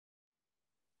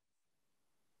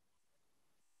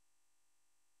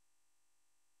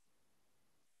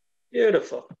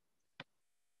Beautiful.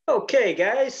 Okay,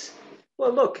 guys.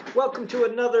 Well, look, welcome to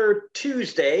another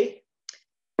Tuesday,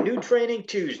 New Training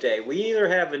Tuesday. We either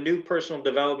have a new personal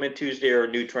development Tuesday or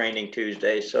a new training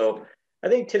Tuesday. So I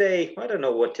think today, I don't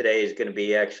know what today is going to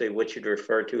be actually, what you'd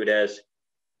refer to it as.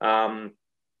 Um,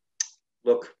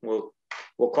 look, we'll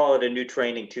call it a new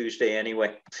training Tuesday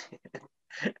anyway.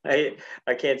 I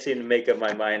can't seem to make up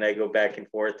my mind. I go back and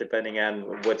forth depending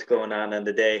on what's going on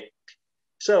the day.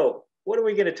 So what are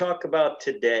we going to talk about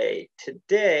today?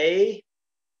 Today,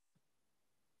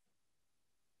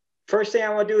 first thing I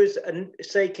want to do is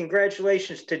say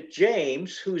congratulations to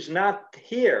James, who's not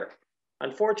here.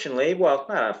 Unfortunately, well,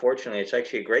 not unfortunately, it's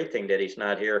actually a great thing that he's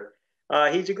not here.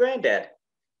 He's a granddad.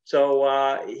 So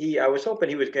I was hoping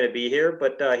he was going to be here,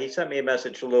 but he sent me a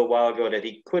message a little while ago that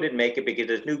he couldn't make it because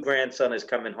his new grandson is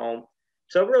coming home.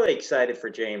 So I'm really excited for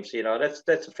James. You know,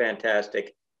 that's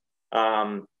fantastic.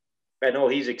 I know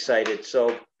he's excited.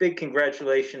 So big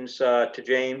congratulations to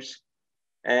James,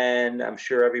 and I'm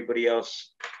sure everybody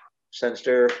else sends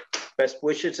their best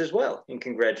wishes as well, and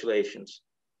congratulations.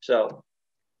 So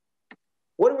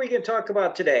what are we going to talk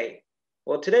about today?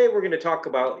 Well, today we're going to talk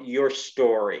about your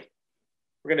story.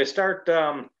 We're going to start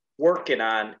working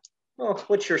on, well,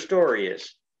 what your story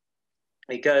is,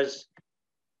 because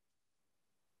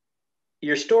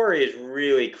your story is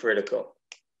really critical.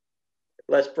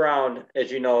 Les Brown,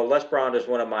 as you know, Les Brown is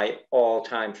one of my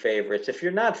all-time favorites. If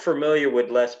you're not familiar with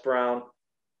Les Brown,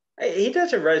 he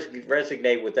doesn't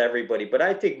resonate with everybody, but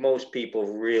I think most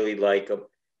people really like him.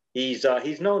 He's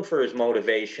known for his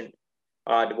motivation,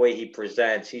 the way he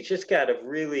presents. He's just got a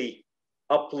really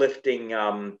uplifting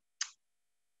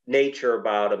nature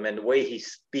about him, and the way he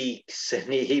speaks,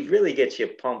 and he really gets you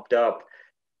pumped up.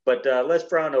 But Les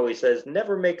Brown always says,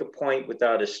 never make a point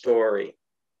without a story,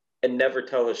 and never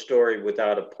tell a story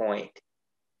without a point.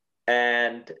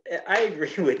 And I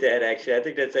agree with that, actually. I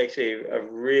think that's actually a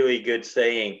really good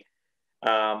saying.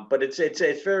 But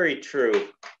it's very true.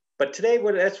 But today,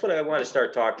 that's what I want to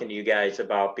start talking to you guys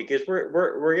about, because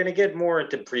we're going to get more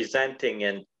into presenting,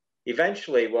 and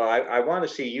eventually, well, I want to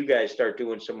see you guys start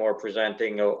doing some more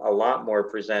presenting, a lot more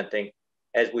presenting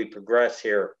as we progress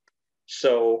here.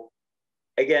 So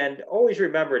again, always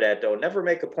remember that, though. Never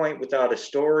make a point without a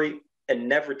story, and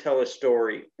never tell a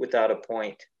story without a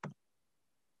point.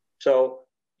 So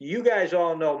you guys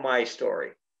all know my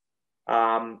story.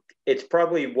 It's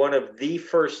probably one of the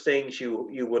first things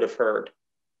you would have heard.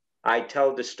 I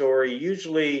tell the story,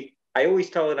 usually, I always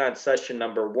tell it on session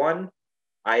number 1.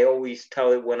 I always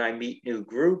tell it when I meet new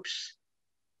groups.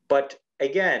 But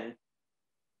again,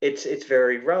 it's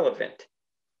very relevant.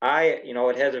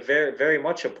 It has a very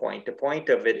much a point. The point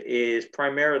of it is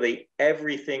primarily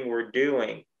everything we're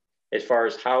doing as far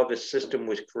as how the system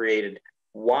was created,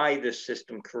 why the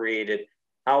system created,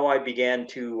 how I began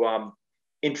to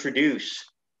introduce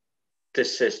the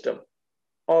system,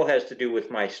 all has to do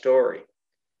with my story.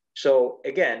 So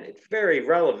again, it's very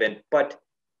relevant, but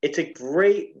it's a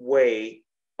great way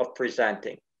of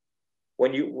presenting.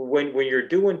 When you're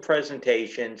doing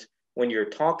presentations, when you're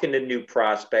talking to new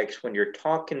prospects, when you're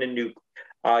talking to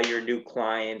your new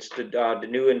clients, the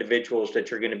new individuals that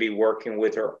you're going to be working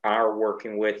with or are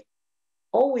working with,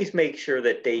 always make sure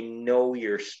that they know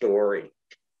your story.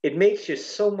 It makes you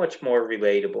so much more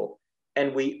relatable.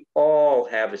 And we all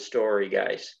have a story,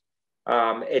 guys.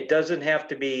 It doesn't have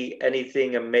to be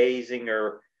anything amazing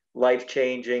or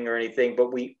life-changing or anything,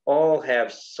 but we all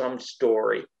have some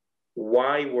story,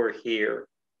 why we're here,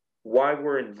 why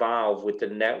we're involved with the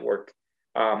network.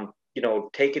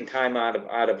 Taking time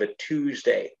out of a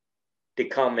Tuesday to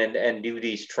come and do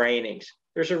these trainings.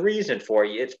 There's a reason for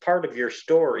you. It's part of your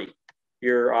story,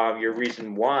 your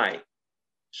reason why.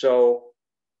 So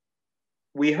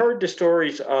we heard the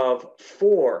stories of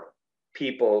 4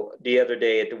 people the other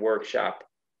day at the workshop.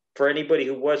 For anybody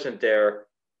who wasn't there,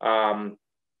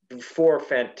 4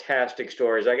 fantastic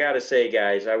stories. I got to say,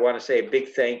 guys, I want to say a big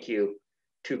thank you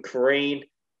to Corinne,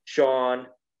 Sean,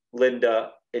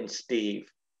 Linda, and Steve.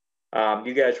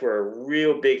 You guys were a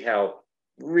real big help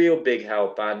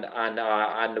on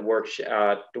the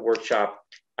workshop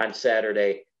on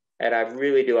Saturday, and I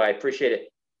really do. I appreciate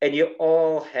it. And you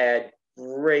all had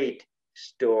great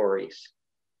stories,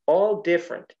 all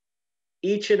different.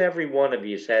 Each and every one of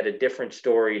you had a different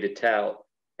story to tell,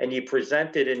 and you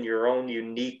presented in your own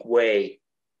unique way.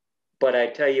 But I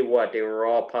tell you what, they were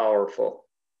all powerful.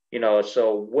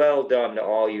 So well done to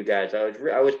all you guys.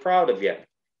 I was proud of you.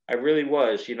 I really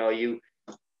was. You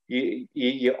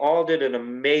all did an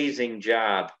amazing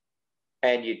job,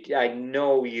 and I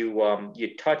know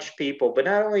you touched people. But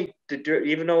not only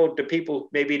even though the people,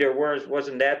 maybe there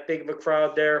wasn't that big of a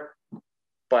crowd there,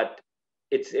 but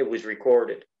it was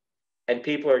recorded, and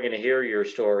people are going to hear your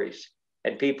stories,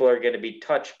 and people are going to be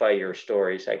touched by your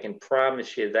stories. I can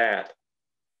promise you that.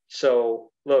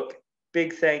 So look,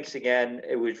 big thanks again.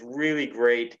 It was really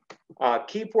great.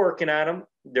 Keep working on them.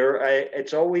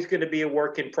 It's always going to be a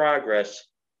work in progress,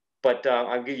 but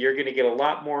you're going to get a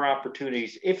lot more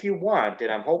opportunities if you want,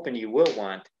 and I'm hoping you will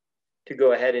want to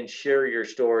go ahead and share your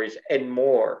stories and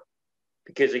more.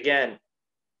 Because again,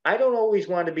 I don't always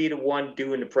want to be the one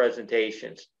doing the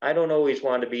presentations. I don't always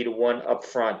want to be the one up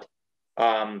front.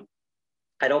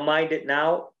 I don't mind it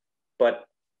now, but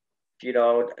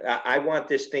I want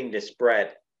this thing to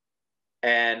spread,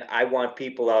 and I want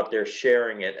people out there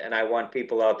sharing it, and I want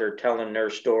people out there telling their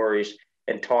stories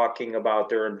and talking about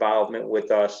their involvement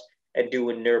with us and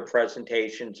doing their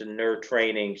presentations and their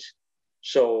trainings.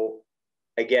 So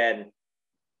again,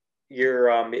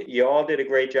 you all did a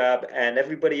great job, and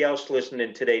everybody else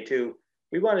listening today too.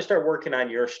 We want to start working on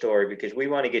your story because we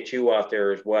want to get you out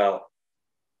there as well.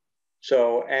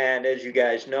 So, and as you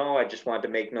guys know, I just wanted to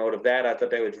make note of that. I thought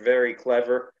that was very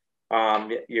clever.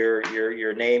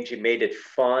 Your names, you made it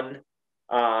fun.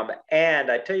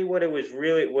 And I tell you what,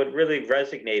 what really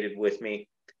resonated with me.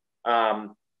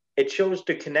 It shows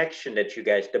the connection that you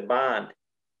guys, the bond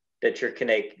that you're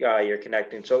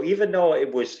connecting. So even though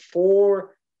it was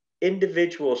 4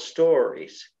 individual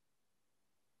stories,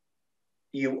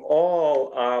 you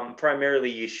all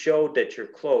primarily, you showed that you're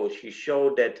close. You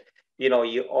showed that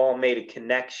you all made a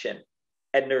connection,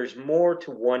 and there's more to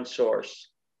one source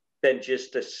than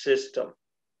just a system.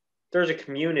 There's a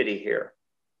community here,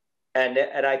 and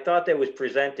I thought that was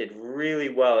presented really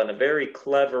well in a very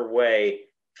clever way,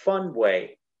 fun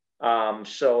way.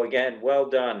 So again, well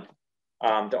done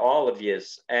to all of you.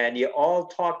 And you all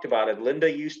talked about it.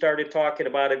 Linda, you started talking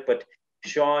about it, but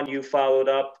Sean, you followed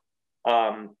up.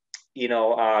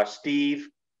 Steve,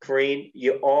 Corrine,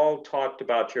 you all talked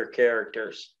about your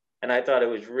characters. And I thought it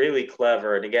was really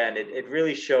clever. And again, it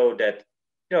really showed that,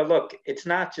 look, it's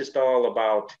not just all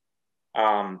about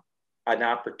an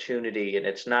opportunity, and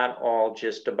it's not all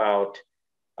just about,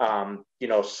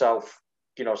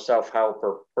 self-help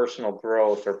or personal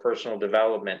growth or personal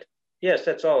development. Yes,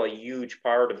 that's all a huge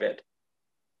part of it.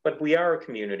 But we are a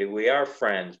community. We are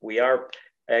friends. We are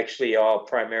actually all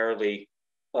primarily,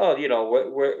 well,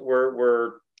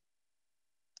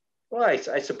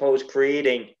 I suppose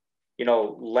creating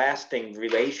lasting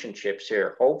relationships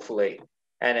here, hopefully,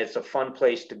 and it's a fun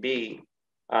place to be.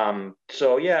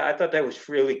 So yeah, I thought that was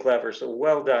really clever. So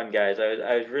well done, guys.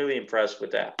 I was really impressed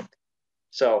with that.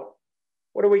 So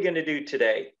what are we going to do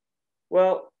today?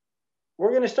 Well,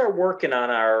 we're going to start working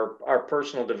on our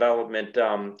personal development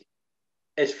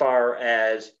as far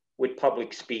as with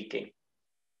public speaking,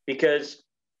 because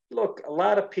look, a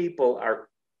lot of people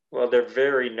they're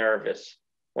very nervous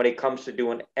when it comes to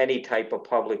doing any type of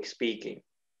public speaking.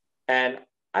 And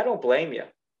I don't blame you.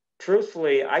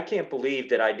 Truthfully, I can't believe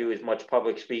that I do as much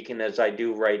public speaking as I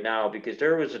do right now, because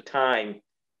there was a time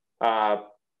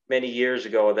many years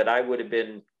ago that I would have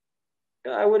been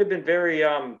very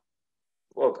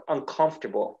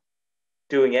uncomfortable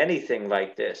doing anything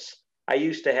like this. I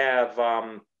used to have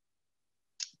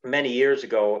many years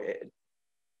ago,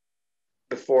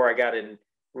 before I got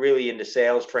really into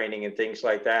sales training and things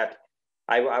like that,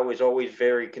 I was always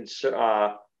very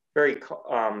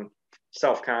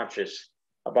self-conscious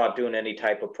about doing any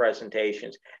type of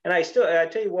presentations. And I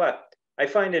tell you what, I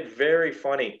find it very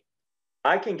funny.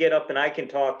 I can get up and I can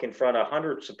talk in front of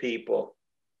hundreds of people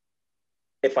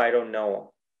if I don't know them,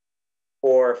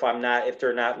 or if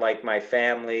they're not like my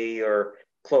family or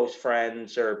close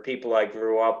friends or people I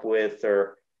grew up with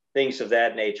or things of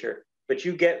that nature. But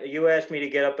you asked me to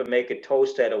get up and make a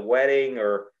toast at a wedding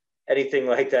or anything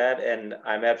like that, and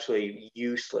I'm absolutely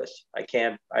useless. I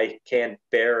can't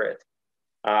bear it.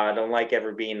 I don't like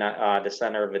ever being the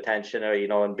center of attention, or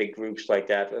in big groups like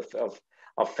that of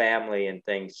family and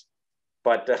things.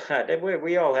 But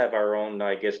we all have our own,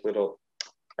 I guess, little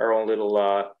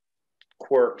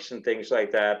quirks and things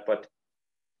like that. But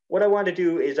what I want to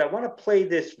do is I want to play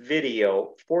this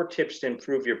video, 4 tips to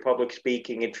improve your public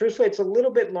speaking. And truthfully, it's a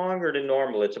little bit longer than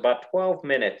normal. It's about 12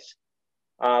 minutes.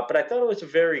 But I thought it was a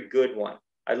very good one.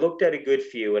 I looked at a good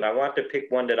few, and I want to pick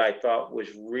one that I thought was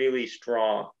really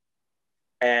strong.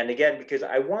 And again, because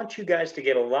I want you guys to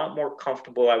get a lot more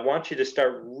comfortable, I want you to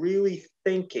start really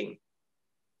thinking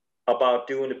about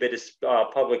doing a bit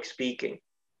of public speaking.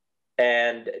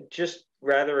 And just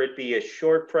rather it be a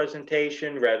short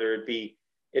presentation, rather it be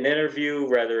an interview,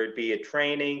 rather it be a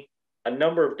training, a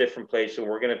number of different places. And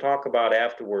we're going to talk about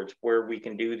afterwards where we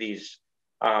can do these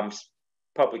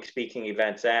public speaking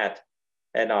events at.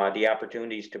 and the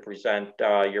opportunities to present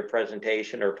your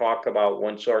presentation or talk about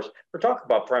one source or talk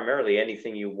about primarily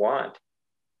anything you want.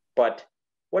 But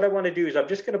what I want to do is I'm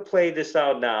just going to play this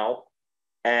out now,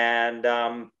 and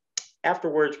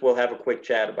afterwards we'll have a quick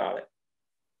chat about it.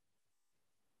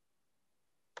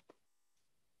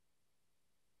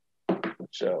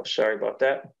 So sorry about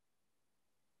that.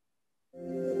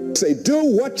 Say,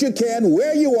 do what you can,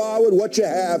 where you are with what you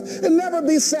have, and never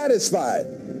be satisfied.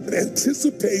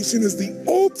 Anticipation is the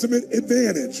ultimate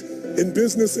advantage in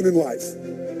business and in life.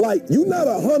 Like, you're not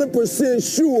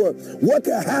 100% sure what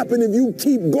can happen if you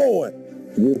keep going.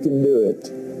 You can do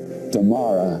it.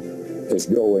 Tomorrow is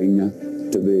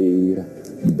going to be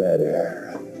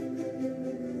better.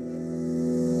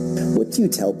 What do you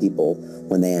tell people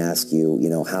when they ask you,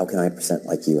 how can I present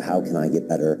like you? How can I get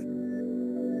better?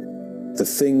 The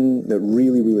thing that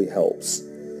really, really helps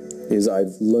is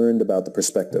I've learned about the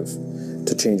perspective,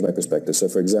 to change my perspective. So,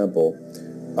 for example,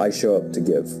 I show up to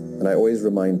give, and I always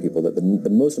remind people that the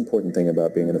most important thing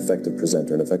about being an effective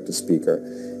presenter, an effective speaker,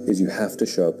 is you have to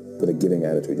show up with a giving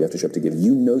attitude. You have to show up to give.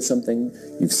 You know something,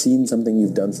 you've seen something,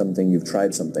 you've done something, you've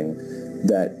tried something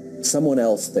that someone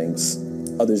else thinks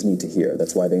others need to hear.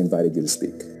 That's why they invited you to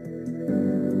speak.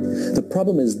 The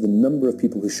problem is the number of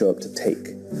people who show up to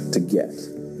take, to get.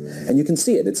 And you can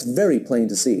see it. It's very plain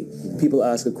to see. People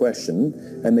ask a question,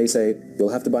 and they say, you'll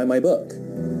have to buy my book.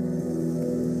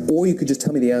 Or you could just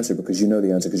tell me the answer because you know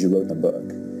the answer because you wrote the book,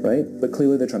 right? But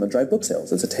clearly they're trying to drive book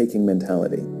sales. It's a taking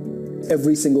mentality.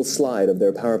 Every single slide of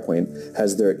their PowerPoint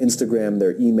has their Instagram,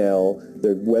 their email,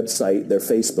 their website, their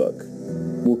Facebook.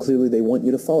 Well, clearly they want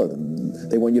you to follow them.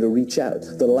 They want you to reach out.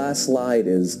 The last slide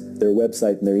is their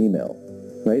website and their email,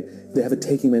 right? They have a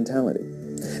taking mentality.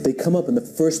 They come up and the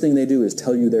first thing they do is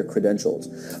tell you their credentials.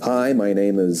 Hi, my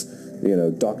name is,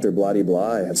 Dr.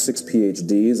 Blah-de-blah. I have 6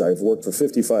 PhDs. I've worked for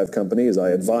 55 companies. I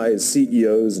advise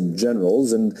CEOs and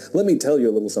generals. And let me tell you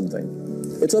a little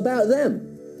something. It's about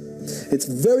them. It's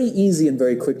very easy and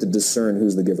very quick to discern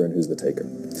who's the giver and who's the taker.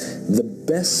 The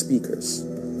best speakers,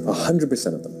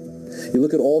 100% of them. You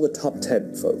look at all the top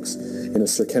 10 folks,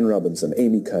 Sir Ken Robinson,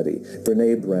 Amy Cuddy,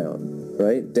 Brene Brown,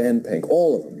 right? Dan Pink,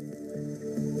 all of them.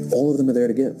 All of them are there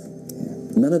to give.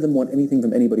 None of them want anything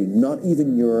from anybody, not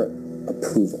even your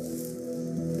approval.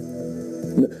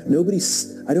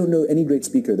 I don't know any great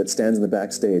speaker that stands in the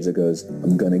backstage that goes,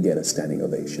 I'm going to get a standing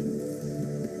ovation.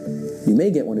 You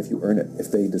may get one if you earn it,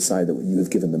 if they decide that what you have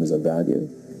given them is of value.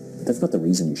 But that's not the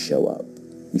reason you show up.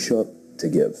 You show up to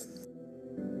give.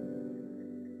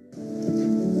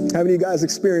 How many of you guys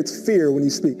experience fear when you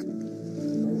speak?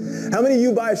 How many of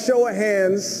you, by a show of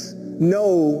hands,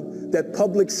 know that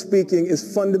public speaking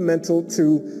is fundamental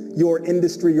to your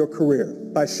industry, your career?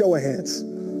 By a show of hands.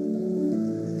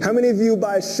 How many of you,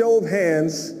 by a show of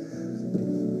hands,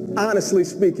 honestly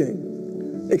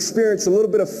speaking, experience a little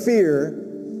bit of fear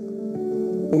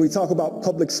when we talk about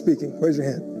public speaking? Raise your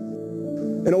hand.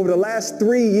 And over the last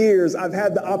 3 years, I've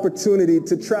had the opportunity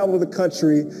to travel the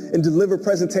country and deliver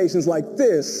presentations like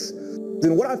this.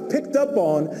 And what I've picked up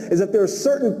on is that there are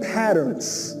certain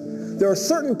patterns. There are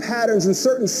certain patterns and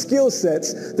certain skill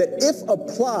sets that, if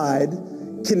applied,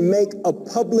 can make a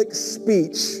public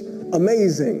speech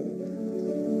amazing.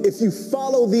 If you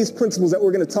follow these principles that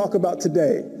we're going to talk about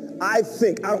today, I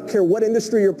don't care what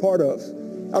industry you're part of.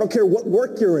 I don't care what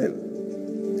work you're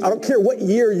in. I don't care what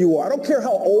year you are. I don't care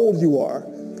how old you are.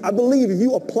 I believe if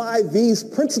you apply these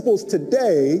principles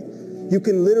today, you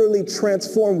can literally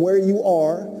transform where you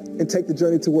are and take the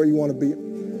journey to where you want to be.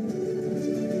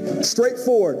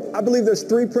 Straightforward. I believe there's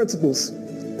 3 principles,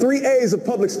 3 A's of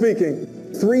public speaking,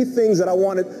 3 things that I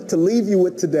wanted to leave you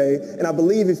with today. And I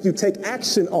believe if you take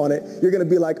action on it, you're going to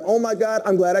be like, oh my God,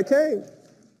 I'm glad I came.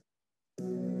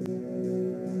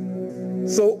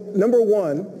 So number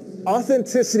 1,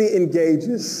 authenticity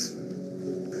engages.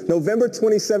 November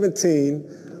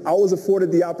 2017, I was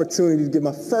afforded the opportunity to give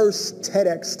my first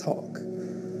TEDx talk.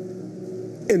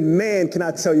 And man, can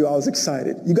I tell you, I was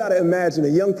excited. You got to imagine a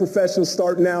young professional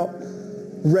starting out,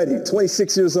 ready,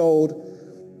 26 years old.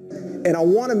 And I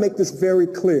want to make this very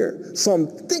clear. So I'm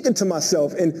thinking to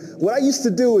myself, and what I used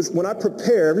to do is when I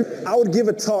prepare, I would give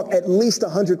a talk at least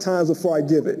 100 times before I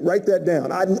give it. Write that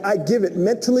down. I give it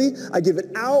mentally. I give it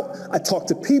out. I talk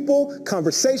to people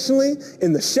conversationally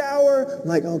in the shower. I'm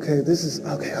like, okay, all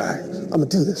right. I'm going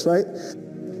to do this, right?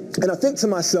 And I think to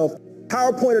myself,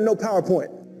 PowerPoint or no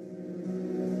PowerPoint?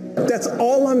 That's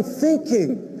all I'm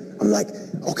thinking. I'm like,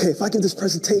 okay, if I give this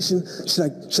presentation,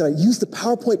 should I use the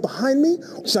PowerPoint behind me?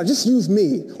 Should I just use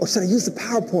me? Or should I use the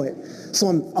PowerPoint? So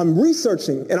I'm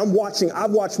researching and I'm watching.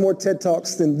 I've watched more TED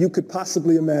Talks than you could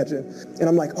possibly imagine. And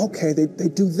I'm like, okay, they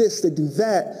do this, they do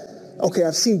that. Okay,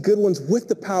 I've seen good ones with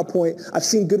the PowerPoint. I've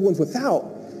seen good ones without.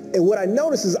 And what I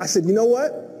noticed is I said, you know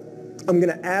what? I'm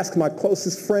going to ask my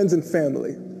closest friends and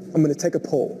family. I'm going to take a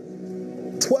poll.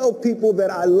 12 people that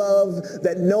I love,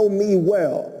 that know me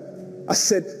well. I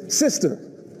said, sister,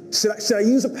 should I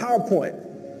use a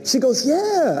PowerPoint? She goes,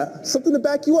 yeah, something to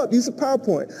back you up. Use a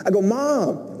PowerPoint. I go,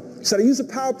 Mom, should I use a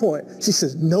PowerPoint? She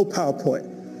says, no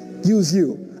PowerPoint. Use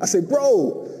you. I say,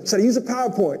 bro, should I use a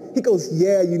PowerPoint? He goes,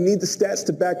 yeah, you need the stats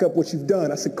to back up what you've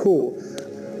done. I said, cool.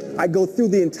 I go through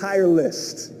the entire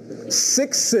list.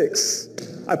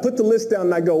 6-6. I put the list down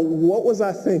and I go, what was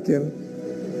I thinking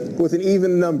with an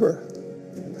even number?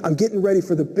 I'm getting ready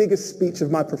for the biggest speech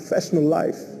of my professional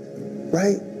life,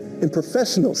 right? And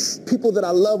professionals, people that I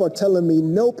love are telling me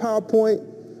no PowerPoint,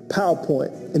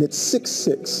 PowerPoint, and it's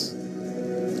 6-6.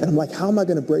 And I'm like, how am I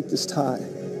going to break this tie?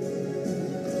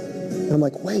 And I'm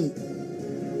like, wait,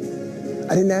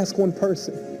 I didn't ask one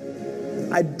person.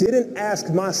 I didn't ask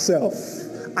myself.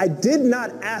 I did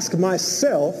not ask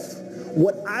myself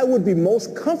what I would be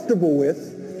most comfortable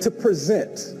with to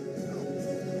present.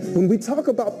 When we talk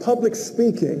about public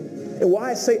speaking and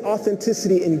why I say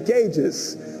authenticity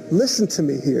engages, listen to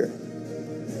me here.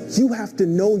 You have to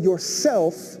know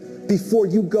yourself before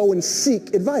you go and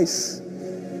seek advice.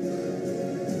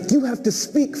 You have to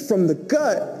speak from the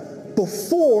gut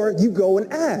before you go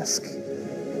and ask.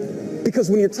 Because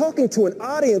when you're talking to an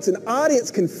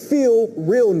audience can feel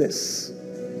realness.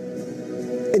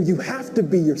 And you have to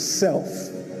be yourself.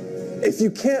 If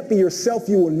you can't be yourself,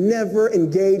 you will never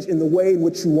engage in the way in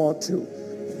which you want to.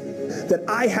 That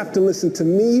I have to listen to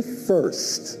me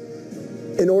first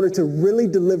in order to really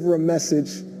deliver a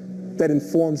message that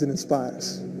informs and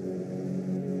inspires.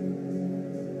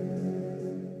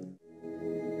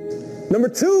 Number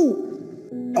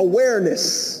 2,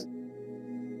 awareness.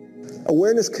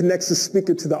 Awareness connects the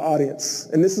speaker to the audience.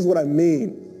 And this is what I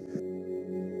mean.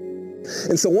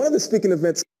 And so one of the speaking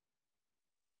events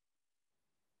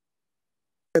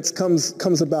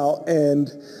comes about, and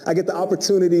I get the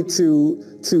opportunity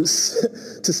to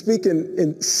speak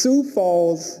in Sioux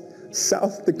Falls,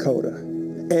 South Dakota.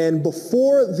 And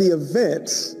before the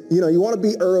event, you want to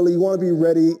be early, you want to be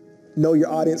ready, know your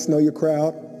audience, know your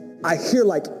crowd. I hear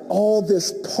like all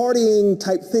this partying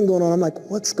type thing going on. I'm like,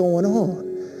 what's going on?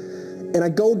 And I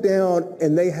go down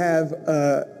and they have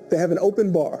an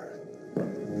open bar.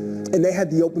 And they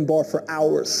had the open bar for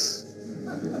hours.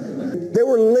 They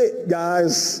were lit,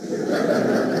 guys.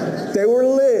 They were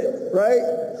lit, right?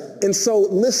 And so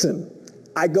listen,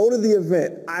 I go to the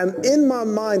event. In my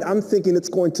mind, I'm thinking it's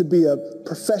going to be a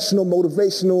professional,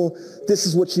 motivational, this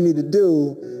is what you need to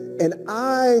do. And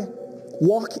I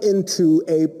walk into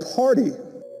a party.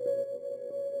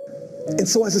 And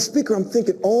so as a speaker, I'm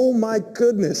thinking, oh my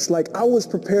goodness, like I was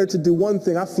prepared to do one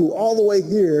thing. I flew all the way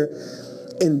here,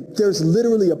 and there's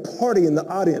literally a party in the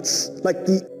audience. Like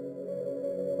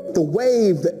the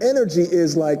wave, the energy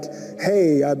is like,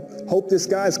 hey, I hope this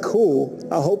guy's cool.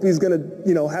 I hope he's gonna,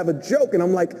 have a joke. And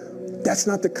I'm like, that's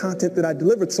not the content that I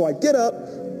delivered. So I get up,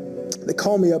 they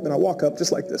call me up, and I walk up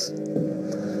just like this.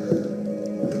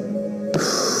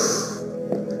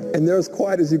 And they're as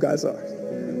quiet as you guys are.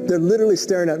 They're literally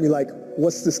staring at me like,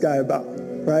 what's this guy about,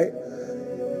 right?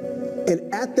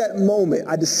 And at that moment,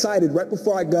 I decided right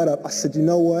before I got up, I said, you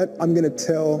know what? I'm going to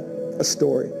tell a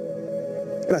story.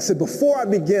 And I said, before I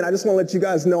begin, I just want to let you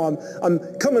guys know I'm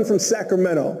coming from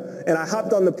Sacramento. And I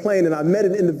hopped on the plane and I met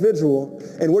an individual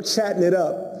and we're chatting it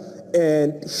up.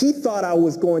 And he thought I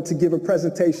was going to give a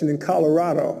presentation in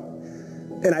Colorado.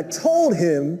 And I told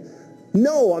him,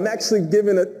 no, I'm actually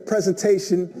giving a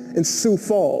presentation in Sioux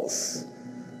Falls.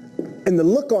 And the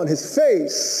look on his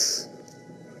face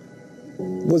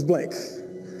was blank.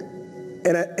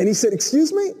 And he said,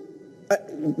 excuse me?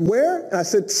 Where? And I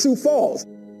said, Sioux Falls.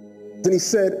 And he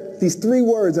said these 3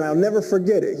 words, and I'll never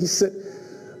forget it. He said,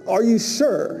 are you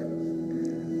sure?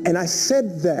 And I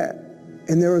said that,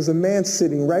 and there was a man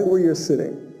sitting right where you're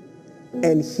sitting.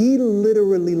 And he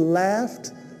literally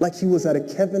laughed like he was at a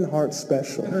Kevin Hart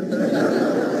special.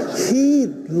 He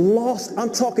lost,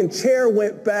 I'm talking chair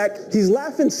went back. He's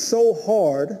laughing so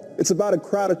hard, it's about a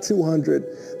crowd of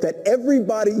 200, that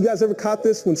everybody, you guys ever caught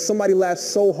this when somebody laughs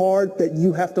so hard that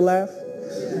you have to laugh?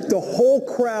 The whole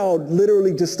crowd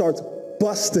literally just starts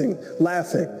busting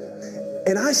laughing.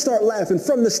 And I start laughing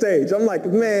from the stage. I'm like,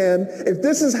 man, if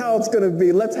this is how it's gonna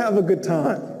be, let's have a good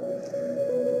time.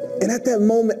 And at that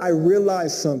moment, I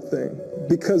realized something,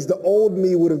 because the old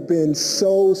me would have been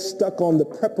so stuck on the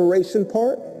preparation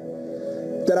part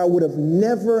that I would have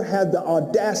never had the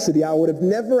audacity, I would have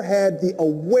never had the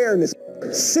awareness.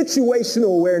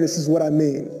 Situational awareness is what I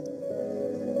mean.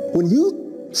 When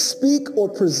you speak or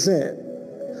present,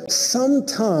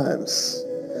 sometimes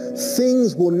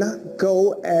things will not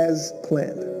go as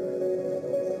planned.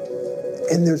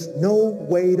 And there's no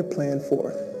way to plan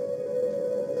for it.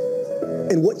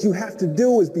 And what you have to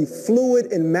do is be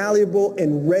fluid and malleable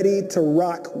and ready to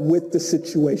rock with the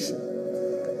situation.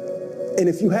 And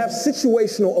if you have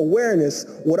situational awareness,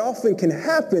 what often can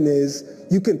happen is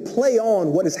you can play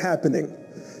on what is happening.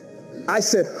 I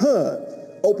said,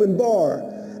 open bar,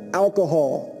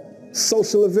 alcohol,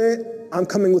 social event, I'm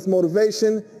coming with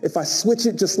motivation. If I switch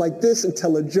it just like this and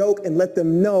tell a joke and let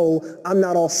them know I'm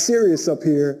not all serious up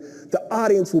here, the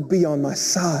audience will be on my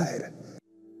side.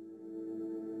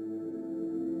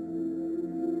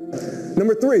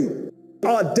 Number 3,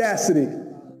 audacity.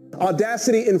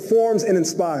 Audacity informs and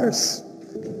inspires.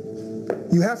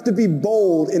 You have to be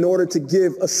bold in order to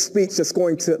give a speech that's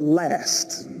going to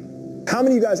last. How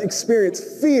many of you guys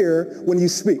experience fear when you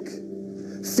speak?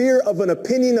 Fear of an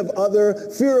opinion of other,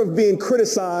 fear of being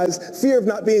criticized, fear of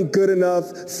not being good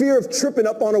enough, fear of tripping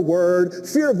up on a word,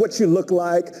 fear of what you look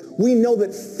like. We know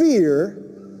that fear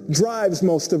drives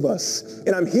most of us.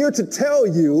 And I'm here to tell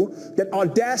you that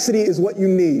audacity is what you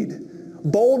need.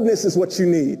 Boldness is what you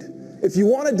need. If you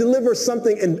want to deliver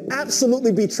something and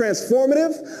absolutely be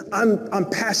transformative, I'm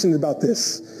passionate about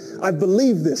this. I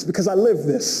believe this because I live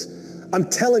this. I'm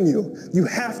telling you, you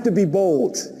have to be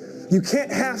bold. You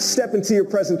can't half-step into your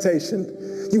presentation.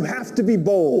 You have to be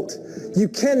bold. You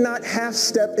cannot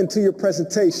half-step into your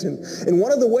presentation. And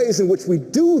one of the ways in which we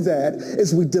do that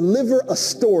is we deliver a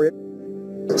story.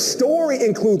 Story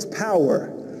includes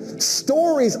power.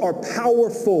 Stories are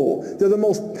powerful. They're the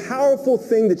most powerful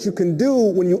thing that you can do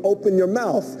when you open your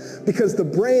mouth because the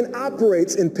brain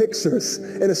operates in pictures,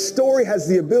 and a story has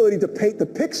the ability to paint the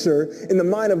picture in the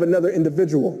mind of another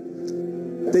individual.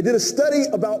 They did a study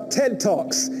about TED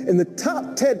Talks, and the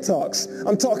top TED Talks,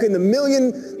 I'm talking the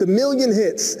million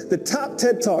hits, the top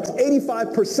TED Talks,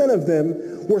 85% of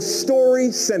them were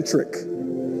story-centric.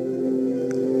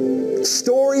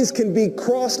 Stories can be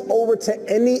crossed over to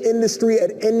any industry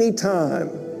at any time.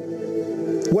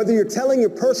 Whether you're telling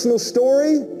your personal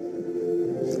story,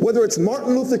 whether it's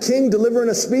Martin Luther King delivering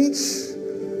a speech,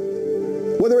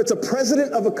 whether it's a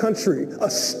president of a country, a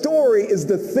story is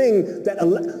the thing that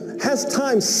has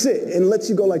time sit and lets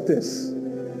you go like this.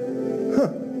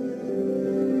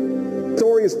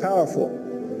 Story is powerful,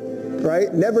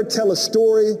 right? Never tell a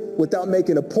story without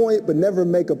making a point, but never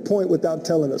make a point without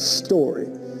telling a story.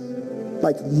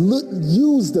 Like,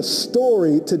 use the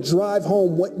story to drive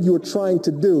home what you're trying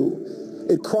to do.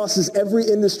 It crosses every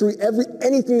industry,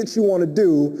 anything that you want to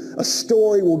do, a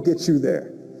story will get you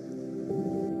there.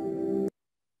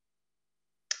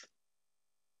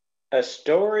 A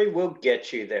story will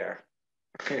get you there.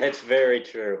 That's very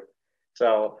true.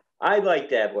 So I like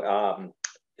that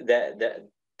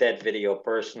video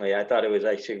personally. I thought it was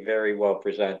actually very well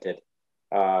presented.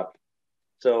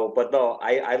 But no,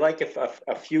 I like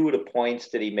a few of the points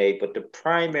that he made, but the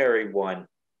primary one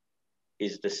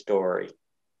is the story.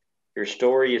 Your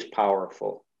story is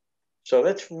powerful. So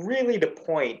that's really the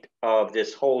point of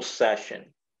this whole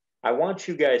session. I want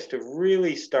you guys to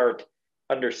really start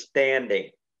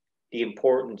understanding the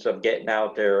importance of getting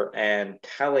out there and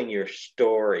telling your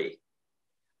story.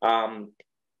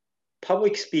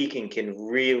 Public speaking can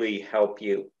really help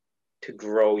you to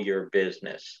grow your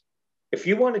business. If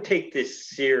you want to take this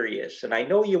serious, and I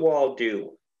know you all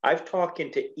do, I've talked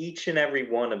into each and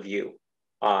every one of you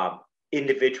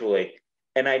individually,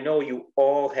 and I know you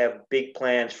all have big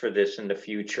plans for this in the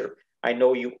future. I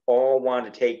know you all want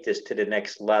to take this to the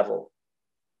next level.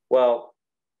 Well,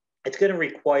 it's going to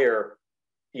require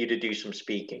you to do some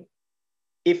speaking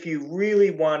if you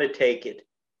really want to take it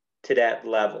to that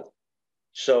level.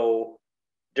 So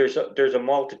there's a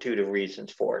multitude of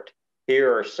reasons for it.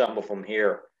 Here are some of them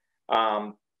here.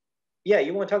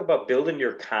 You want to talk about building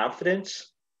your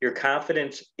confidence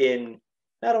in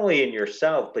not only in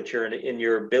yourself, but in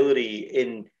your ability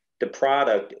in the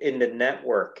product, in the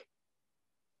network.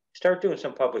 Start doing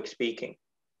some public speaking.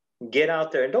 Get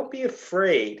out there and don't be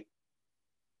afraid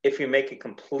if you make a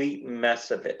complete mess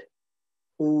of it.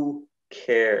 Who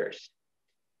cares?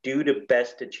 Do the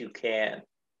best that you can.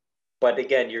 But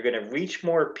again, you're going to reach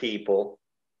more people.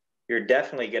 You're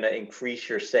definitely going to increase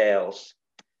your sales.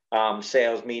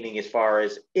 Sales meaning as far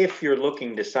as if you're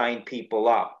looking to sign people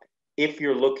up, if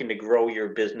you're looking to grow your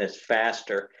business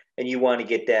faster and you want to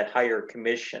get that higher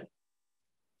commission,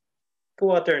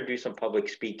 go out there and do some public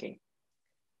speaking.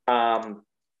 You're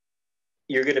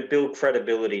going to build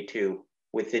credibility too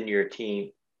within your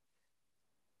team.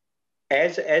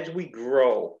 As we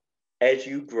grow, as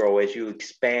you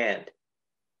expand,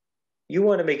 you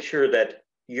want to make sure that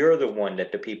you're the one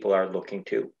that the people are looking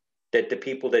to. that the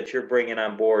people that you're bringing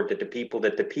on board, that the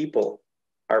people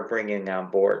are bringing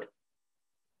on board.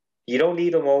 You don't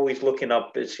need them always looking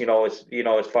up as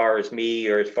far as me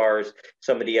or as far as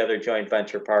some of the other joint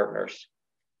venture partners.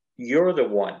 You're the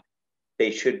one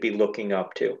they should be looking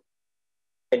up to.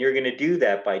 And you're going to do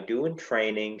that by doing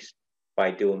trainings,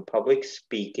 by doing public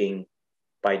speaking,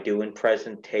 by doing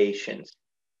presentations.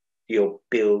 You'll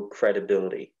build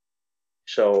credibility.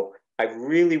 So I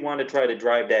really want to try to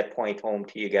drive that point home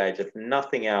to you guys. If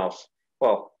nothing else,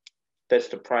 well, that's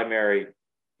the primary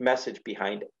message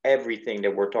behind everything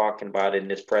that we're talking about in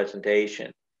this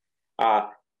presentation.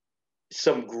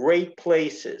 Some great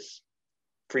places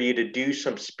for you to do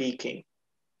some speaking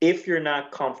if you're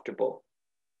not comfortable,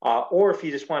 or if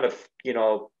you just want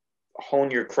to,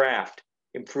 hone your craft,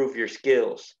 improve your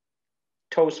skills.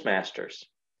 Toastmasters.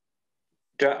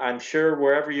 I'm sure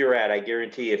wherever you're at, I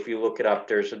guarantee if you look it up,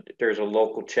 there's a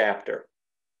local chapter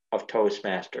of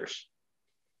Toastmasters.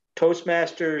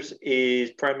 Toastmasters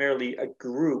is primarily a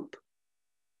group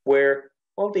where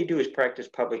all they do is practice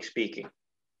public speaking.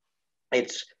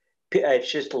 It's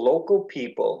just local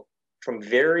people from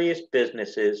various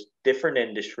businesses, different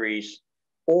industries,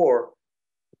 or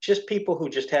just people who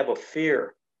just have a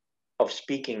fear of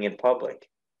speaking in public.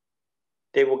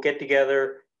 They will get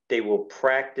together, they will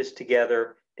practice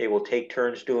together, they will take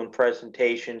turns doing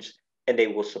presentations, and they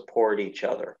will support each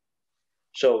other.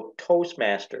 So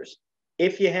Toastmasters,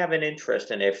 if you have an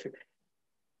interest in it,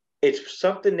 it's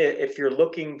something that if you're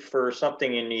looking for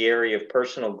something in the area of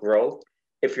personal growth,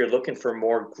 if you're looking for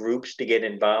more groups to get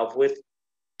involved with,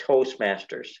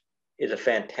 Toastmasters is a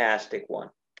fantastic one.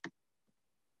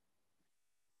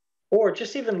 Or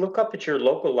just even look up at your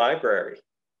local library.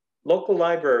 Local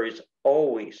libraries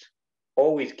always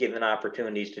given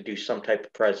opportunities to do some type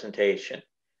of presentation.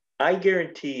 I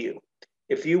guarantee you,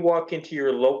 if you walk into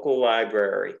your local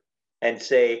library and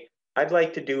say, I'd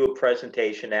like to do a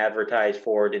presentation, advertise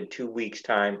for it in 2 weeks'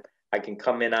 time, I can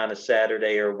come in on a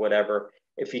Saturday or whatever.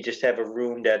 If you just have a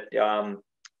room that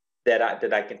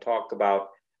I can talk about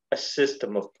a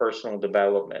system of personal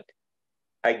development,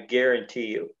 I guarantee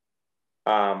you,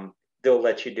 they'll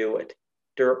let you do it.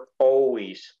 They're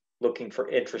always looking for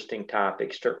interesting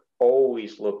topics. They're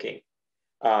always looking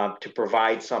to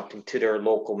provide something to their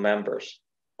local members.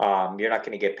 You're not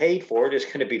going to get paid for it. It's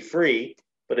going to be free,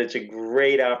 but it's a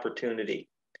great opportunity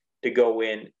to go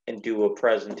in and do a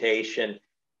presentation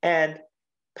and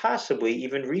possibly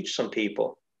even reach some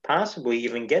people, possibly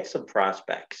even get some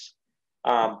prospects.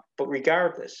 But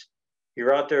regardless,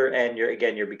 you're out there and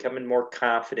you're becoming more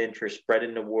confident, you're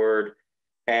spreading the word,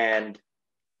 and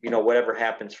whatever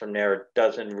happens from there, it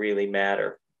doesn't really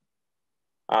matter.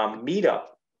 Meetup,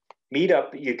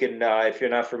 you can, if you're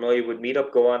not familiar with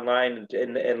Meetup, go online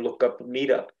and look up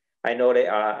Meetup. I know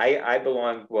that I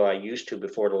belong, well, I used to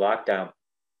before the lockdown,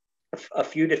 a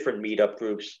few different Meetup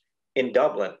groups in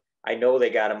Dublin. I know they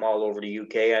got them all over the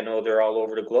UK. I know they're all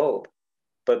over the globe.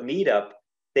 But Meetup,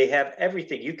 they have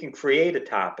everything. You can create a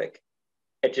topic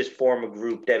and just form a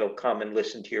group that'll come and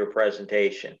listen to your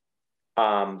presentation.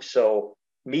 So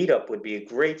Meetup would be a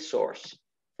great source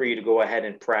for you to go ahead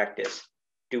and practice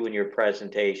doing your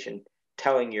presentation,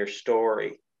 telling your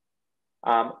story,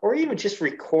 or even just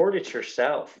record it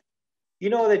yourself. You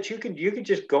know that you could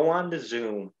just go on to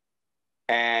Zoom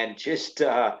and just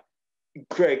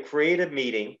create a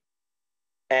meeting,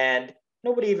 and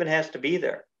nobody even has to be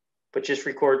there, but just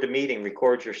record the meeting,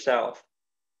 record yourself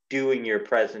doing your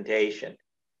presentation,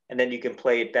 and then you can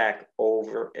play it back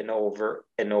over and over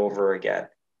and over again.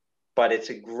 But it's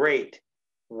a great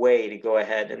way to go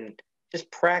ahead and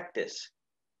just practice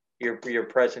your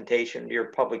presentation, your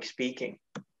public speaking.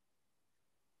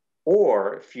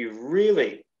 Or if you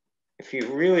really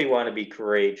want to be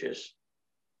courageous,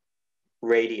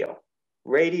 radio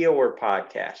or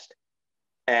podcast.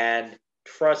 And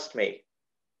trust me,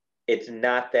 it's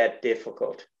not that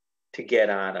difficult to get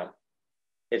on them.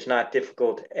 It's not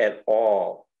difficult at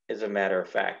all, as a matter of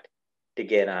fact, to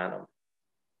get on them.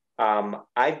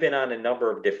 I've been on a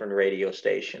number of different radio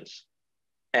stations,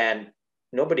 and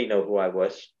nobody knew who I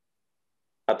was.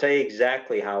 I'll tell you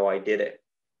exactly how I did it.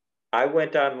 I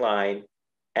went online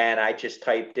and I just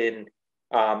typed in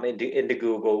into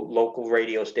Google local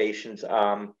radio stations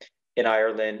in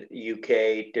Ireland,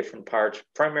 UK, different parts,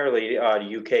 primarily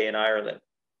UK and Ireland.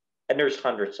 And there's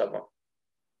hundreds of them.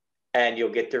 And you'll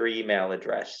get their email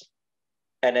address.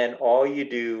 And then all you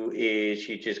do is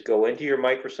you just go into your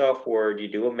Microsoft Word, you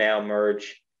do a mail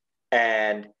merge,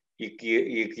 and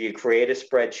you create a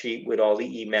spreadsheet with all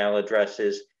the email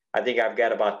addresses. I think I've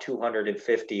got about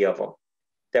 250 of them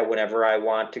that whenever I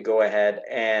want to go ahead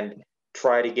and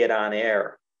try to get on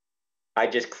air, I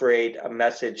just create a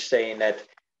message saying that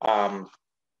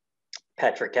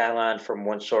Patrick Allen from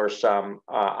One Source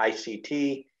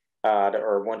ICT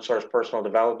or One Source Personal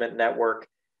Development Network.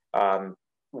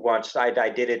 Once I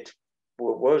did it,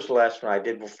 what was the last one I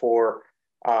did before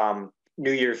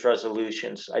New Year's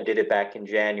resolutions? I did it back in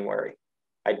January.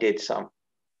 I did some.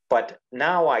 But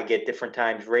now I get different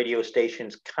times radio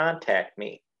stations contact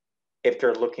me if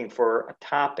they're looking for a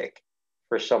topic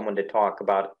for someone to talk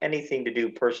about, anything to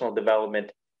do personal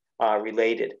development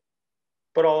related.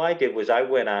 But all I did was I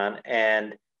went on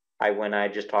and I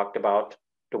just talked about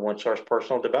the One Source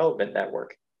Personal Development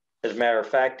Network. As a matter of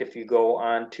fact, if you go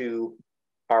on to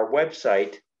our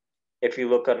website, if you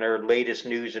look under latest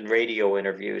news and radio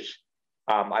interviews,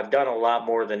 I've done a lot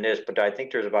more than this, but I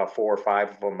think there's about 4 or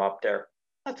 5 of them up there.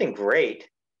 Nothing great,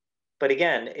 but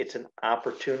again, it's an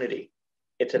opportunity.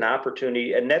 It's an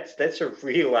opportunity, and that's a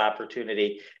real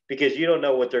opportunity because you don't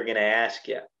know what they're going to ask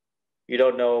you. You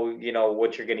don't know,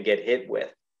 what you're going to get hit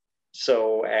with.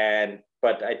 So,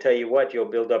 but I tell you what, you'll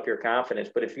build up your confidence.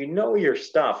 But if you know your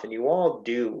stuff, and you all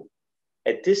do,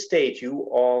 at this stage, you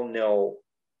all know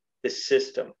the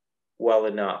system well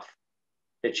enough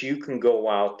that you can go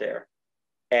out there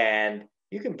and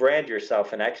you can brand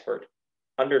yourself an expert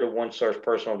under the One Source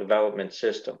Personal Development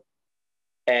System.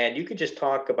 And you can just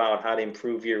talk about how to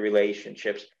improve your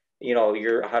relationships, how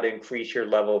to increase your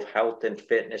level of health and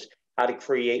fitness, how to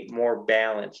create more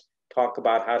balance, talk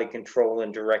about how to control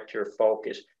and direct your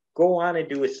focus. Go on and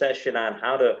do a session on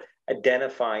how to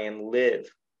identify and live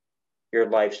your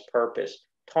life's purpose.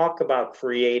 Talk about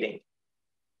creating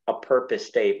a purpose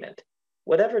statement,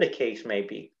 whatever the case may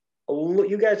be.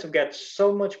 You guys have got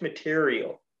so much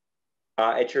material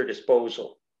at your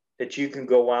disposal that you can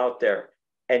go out there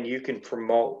and you can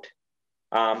promote.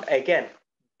 Again,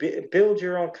 build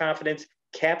your own confidence,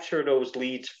 capture those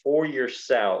leads for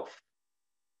yourself,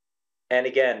 and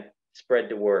again, spread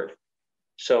the word.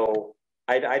 So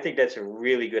I think that's a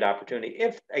really good opportunity.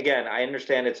 Again, I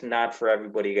understand it's not for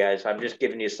everybody, guys. I'm just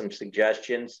giving you some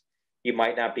suggestions. You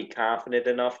might not be confident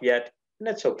enough yet, and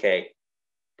that's okay.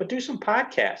 But do some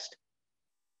podcast.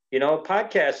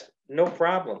 Podcast, no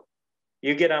problem.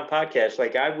 You get on podcasts.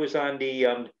 Like I was on the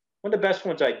one of the best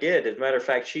ones I did. As a matter of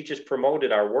fact, she just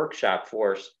promoted our workshop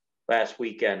for us last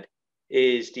weekend.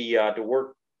 Is the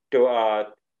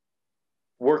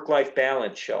work-life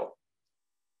balance show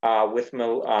with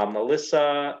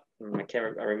Melissa. I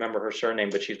remember her surname,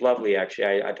 but she's lovely.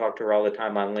 Actually, I talk to her all the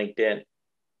time on LinkedIn.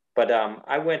 But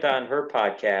I went on her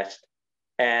podcast,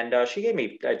 and she gave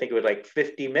me, I think it was like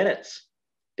 50 minutes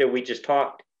that we just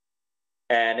talked,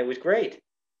 and it was great.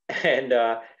 And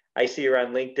I see her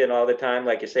on LinkedIn all the time.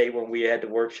 Like I say, when we had the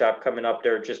workshop coming up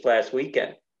there just last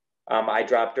weekend, I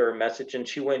dropped her a message, and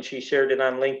she shared it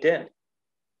on LinkedIn.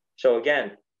 So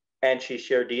again, and she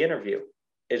shared the interview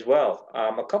as well,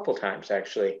 a couple times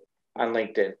actually on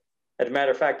LinkedIn. As a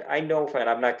matter of fact, I know, and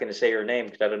I'm not going to say her name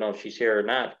because I don't know if she's here or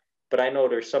not, but I know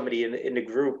there's somebody in the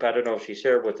group, I don't know if she's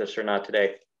here with us or not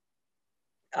today,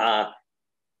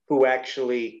 who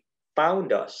actually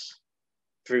found us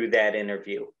through that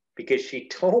interview because she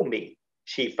told me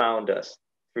she found us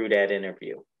through that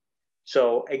interview.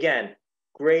 So again,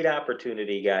 great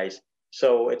opportunity, guys.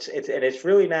 So it's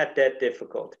really not that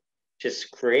difficult.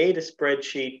 Just create a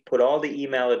spreadsheet, put all the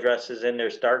email addresses in there,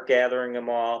 start gathering them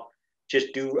all.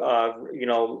 Just do,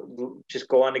 just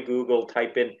go on to Google,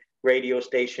 type in radio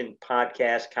station,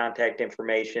 podcast, contact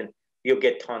information. You'll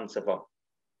get tons of them.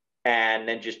 And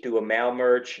then just do a mail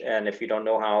merge. And if you don't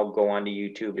know how, go on to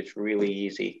YouTube. It's really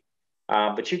easy.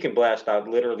 But you can blast out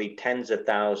literally tens of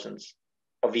thousands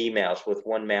of emails with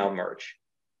one mail merge.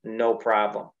 No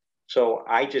problem. So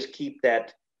I just keep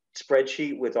that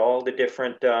spreadsheet with all the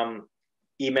different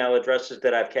email addresses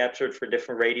that I've captured for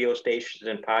different radio stations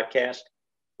and podcasts.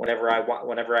 Whenever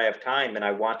I have time and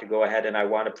I want to go ahead and I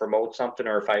want to promote something,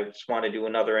 or if I just want to do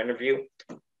another interview,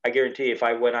 I guarantee if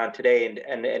I went on today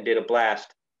and did a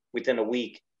blast within a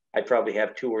week, I'd probably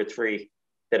have 2 or 3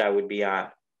 that I would be on.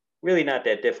 Really not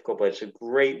that difficult, but it's a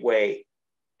great way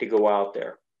to go out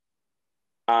there.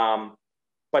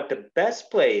 But the best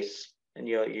place, and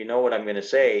you know what I'm going to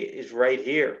say, is right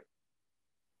here.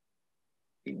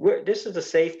 This is a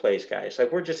safe place, guys.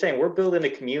 Like we're just saying, we're building a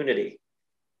community.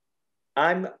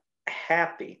 I'm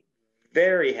happy,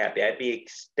 very happy. I'd be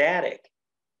ecstatic.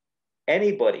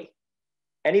 Anybody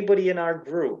in our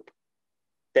group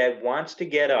that wants to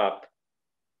get up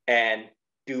and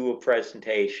do a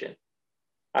presentation.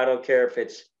 I don't care if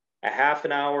it's a half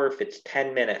an hour, if it's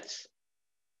 10 minutes,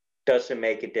 doesn't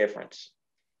make a difference.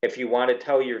 If you want to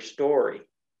tell your story,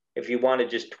 if you want to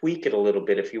just tweak it a little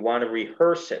bit, if you want to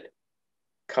rehearse it,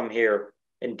 come here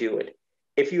and do it.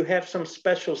 If you have some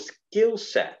special skill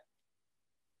set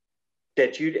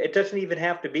that it doesn't even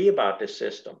have to be about the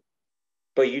system,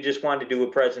 but you just want to do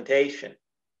a presentation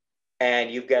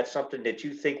and you've got something that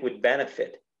you think would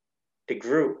benefit the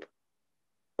group,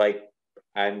 like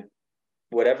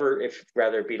whatever, if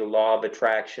rather it be the law of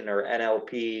attraction or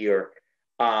NLP, or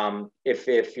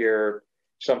if you're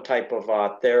some type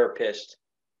of therapist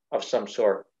of some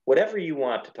sort, whatever you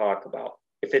want to talk about,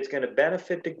 if it's going to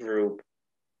benefit the group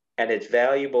and it's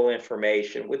valuable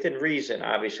information within reason.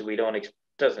 Obviously, we don't,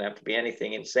 doesn't have to be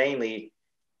anything insanely,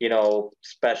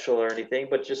 special or anything,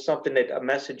 but just something that a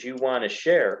message you want to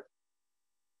share,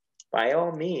 by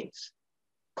all means,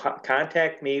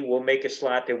 contact me. We'll make a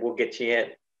slot that we'll get you in,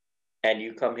 and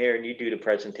you come here and you do the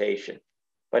presentation.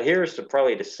 But here's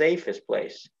probably the safest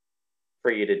place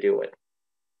for you to do it.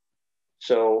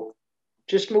 So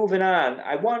just moving on,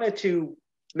 I wanted to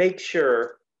make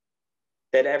sure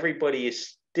that everybody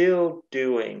is still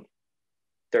doing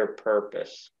their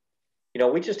purpose.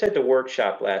 We just had the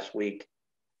workshop last week,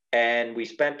 and we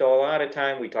spent a lot of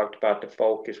time. We talked about the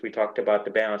focus. We talked about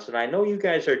the balance. And I know you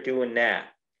guys are doing that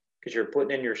because you're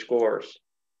putting in your scores.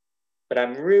 But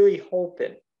I'm really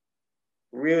hoping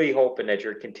that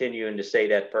you're continuing to say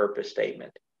that purpose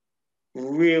statement.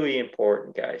 Really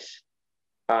important, guys.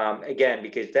 Again,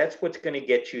 because that's what's going to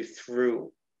get you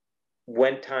through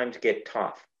when times get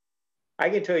tough. I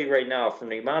can tell you right now, from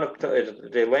the amount of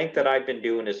the length that I've been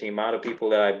doing this, the amount of people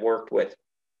that I've worked with,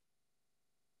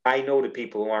 I know the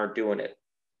people who aren't doing it,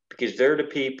 because they're the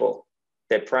people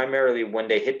that primarily, when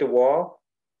they hit the wall,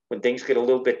 when things get a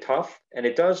little bit tough, and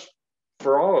it does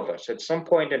for all of us at some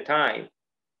point in time,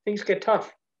 things get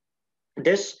tough.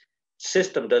 This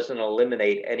system doesn't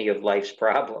eliminate any of life's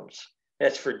problems.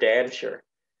 That's for damn sure.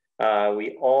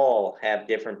 We all have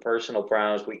different personal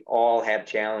problems. We all have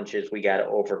challenges we got to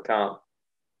overcome.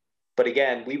 But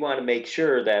again, we want to make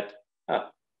sure that,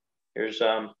 here's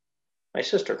my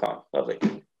sister calling. Lovely.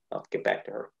 I'll get back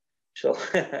to her. So,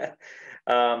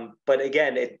 but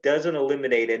again, it doesn't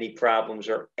eliminate any problems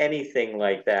or anything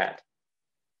like that.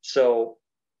 So,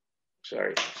 sorry,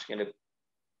 I'm just going to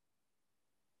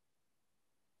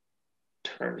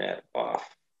turn that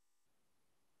off.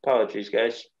 Apologies,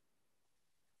 guys.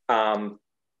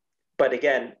 But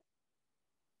again,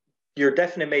 your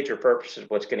definite major purpose is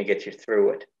what's going to get you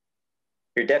through it.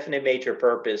 Your definite major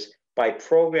purpose, by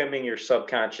programming your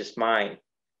subconscious mind,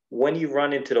 when you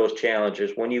run into those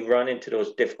challenges, when you run into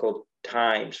those difficult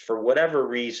times, for whatever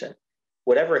reason,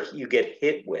 whatever you get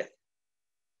hit with,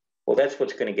 well, that's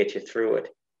what's going to get you through it.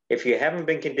 If you haven't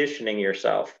been conditioning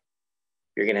yourself,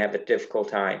 you're going to have a difficult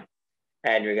time.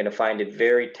 And you're going to find it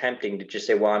very tempting to just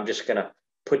say, well, I'm just going to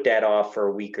put that off for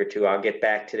a week or two. I'll get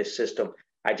back to the system.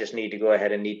 I just need to go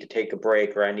ahead and need to take a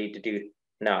break, or I need to do,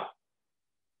 no.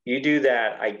 You do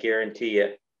that, I guarantee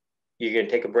you, you're going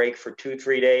to take a break for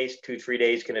 2-3 days. 2-3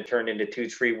 days going to turn into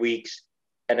 2-3 weeks.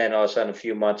 And then all of a sudden, a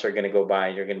few months are going to go by,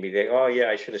 and you're going to be like, oh, yeah,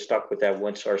 I should have stuck with that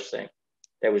one source thing.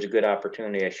 That was a good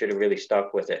opportunity. I should have really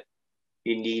stuck with it.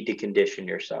 You need to condition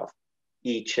yourself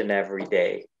each and every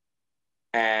day.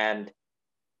 And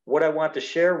what I want to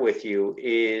share with you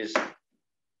is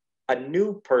a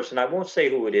new person. I won't say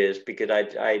who it is because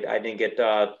I didn't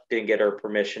get her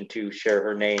permission to share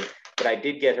her name, but I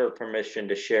did get her permission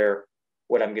to share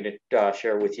what I'm going to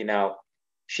share with you now.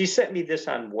 She sent me this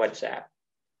on WhatsApp,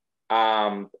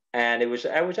 and I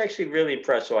was actually really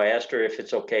impressed. So I asked her if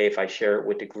it's okay if I share it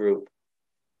with the group.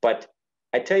 But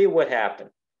I tell you what happened.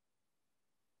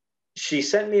 She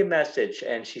sent me a message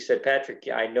and she said, Patrick,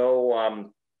 I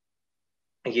know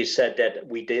you said that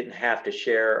we didn't have to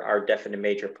share our definite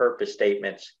major purpose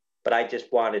statements, but I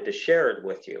just wanted to share it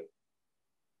with you.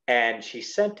 And she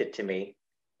sent it to me,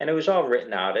 and it was all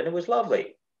written out, and it was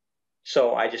lovely.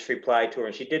 So I just replied to her,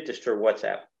 and she did this through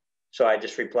WhatsApp. So I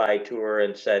just replied to her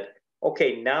and said,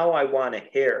 okay, now I want to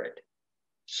hear it.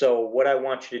 So what I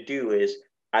want you to do is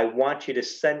I want you to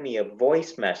send me a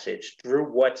voice message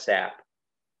through WhatsApp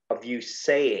of you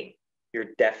saying your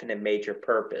definite major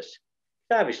purpose.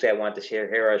 Obviously, I want to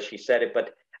hear as she said it,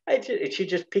 but she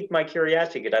just piqued my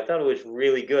curiosity because I thought it was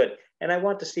really good. And I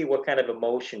want to see what kind of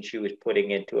emotion she was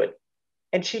putting into it.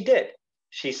 And she did.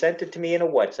 She sent it to me in a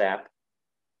WhatsApp.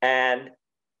 And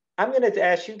I'm going to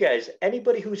ask you guys,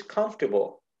 anybody who's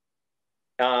comfortable.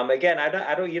 Again,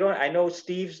 I know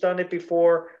Steve's done it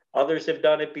before. Others have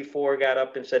done it before, got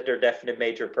up and said their definite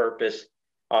major purpose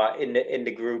in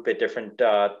the group at different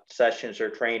sessions or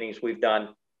trainings we've done.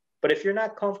 But if you're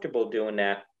not comfortable doing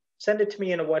that, send it to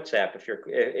me in a WhatsApp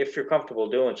if you're comfortable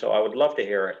doing so. I would love to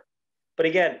hear it. But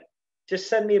again, just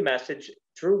send me a message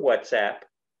through WhatsApp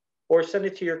or send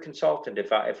it to your consultant.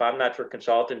 If I'm not your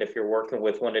consultant, if you're working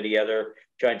with one of the other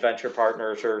joint venture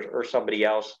partners or somebody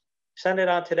else, send it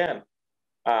on to them.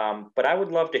 But I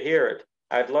would love to hear it.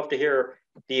 I'd love to hear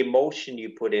the emotion you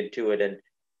put into it. And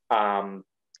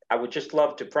I would just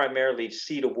love to primarily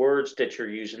see the words that you're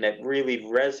using that really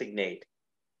resonate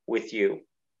with you.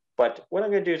 But what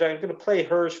I'm going to do is I'm going to play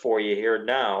hers for you here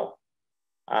now,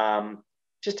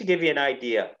 just to give you an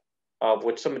idea of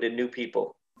what some of the new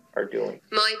people are doing.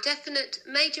 My definite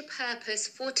major purpose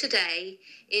for today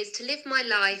is to live my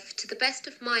life to the best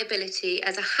of my ability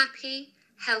as a happy,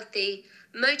 healthy,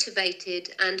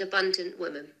 motivated and abundant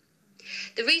woman.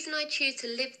 The reason I choose to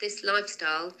live this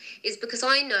lifestyle is because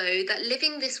I know that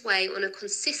living this way on a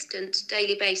consistent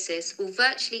daily basis will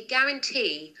virtually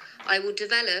guarantee I will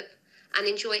develop and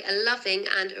enjoy a loving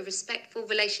and a respectful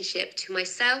relationship to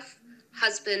myself,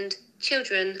 husband,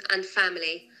 children and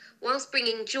family, whilst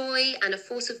bringing joy and a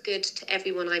force of good to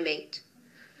everyone I meet.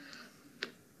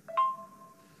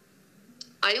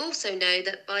 I also know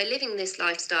that by living this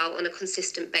lifestyle on a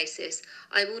consistent basis,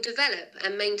 I will develop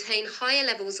and maintain higher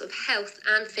levels of health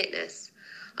and fitness.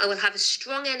 I will have a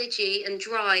strong energy and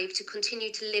drive to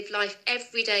continue to live life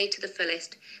every day to the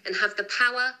fullest and have the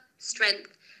power,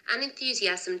 strength, and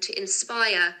enthusiasm to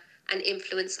inspire and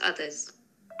influence others.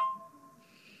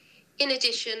 In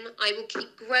addition, I will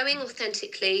keep growing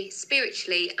authentically,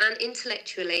 spiritually, and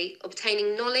intellectually,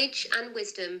 obtaining knowledge and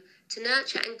wisdom to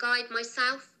nurture and guide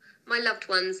myself, my loved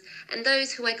ones, and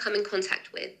those who I come in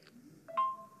contact with.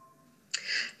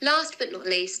 Last but not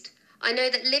least, I know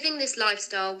that living this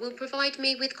lifestyle will provide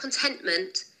me with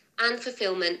contentment and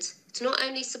fulfillment to not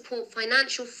only support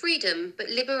financial freedom, but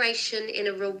liberation in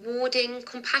a rewarding,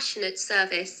 compassionate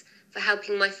service for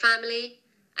helping my family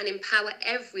and empower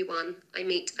everyone I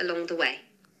meet along the way.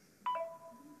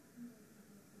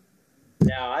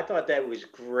 Now, I thought that was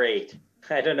great.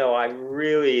 I don't know. I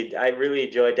really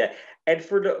enjoyed that. And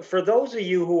for those of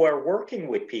you who are working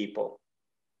with people,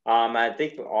 I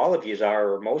think all of you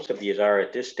are, or most of you are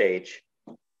at this stage,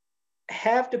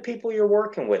 have the people you're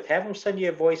working with, have them send you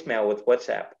a voicemail with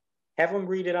WhatsApp. Have them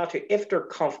read it out to you if they're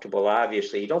comfortable,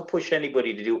 obviously. You don't push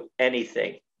anybody to do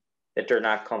anything that they're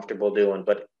not comfortable doing.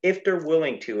 But if they're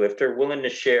willing to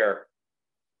share,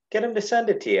 get them to send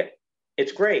it to you.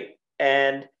 It's great.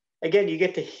 And again, you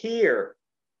get to hear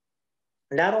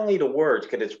not only the words,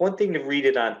 because it's one thing to read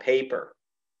it on paper,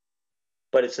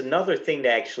 but it's another thing to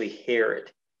actually hear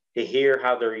it, to hear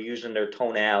how they're using their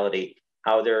tonality,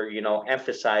 how they're,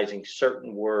 emphasizing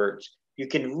certain words. You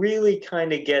can really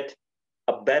kind of get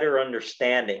a better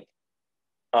understanding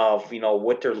of,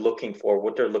 what they're looking for,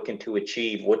 what they're looking to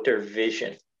achieve, what their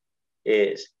vision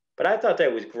is. But I thought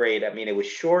that was great. I mean, it was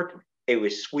short, it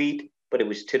was sweet, but it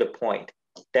was to the point.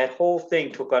 That whole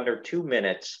thing took under 2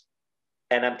 minutes.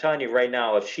 And I'm telling you right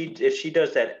now, if she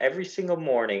does that every single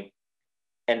morning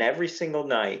and every single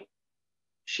night,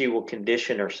 she will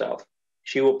condition herself.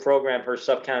 She will program her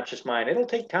subconscious mind. It'll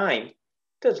take time. It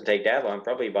doesn't take that long,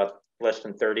 probably about less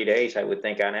than 30 days, I would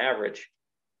think, on average.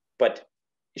 But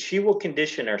she will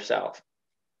condition herself.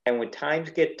 And when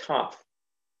times get tough,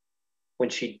 when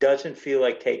she doesn't feel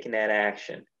like taking that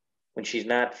action, when she's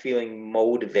not feeling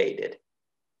motivated,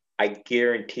 I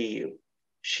guarantee you,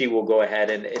 she will go ahead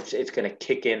and it's going to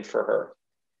kick in for her.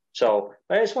 So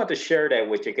I just want to share that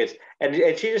with you because, and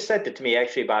she just sent it to me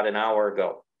actually about an hour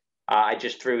ago. I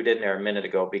just threw it in there a minute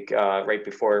ago, right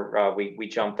before we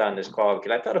jumped on this call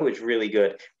because I thought it was really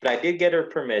good. But I did get her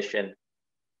permission,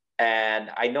 and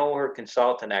I know her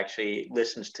consultant actually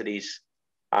listens to these.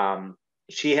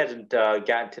 She hasn't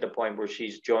gotten to the point where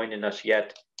she's joining us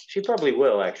yet. She probably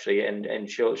will actually, and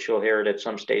she'll hear it at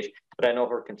some stage. But I know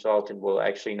her consultant will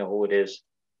actually know who it is.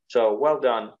 So well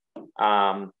done.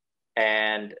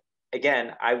 And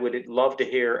again, I would love to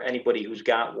hear anybody who's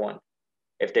got one.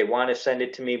 If they want to send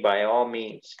it to me, by all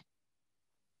means.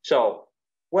 So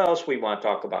what else we want to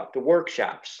talk about? The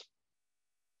workshops.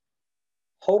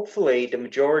 Hopefully, the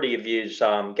majority of you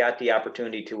got the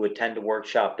opportunity to attend the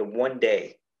workshop, the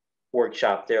one-day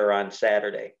workshop there on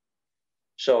Saturday.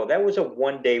 So that was a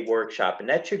one-day workshop, and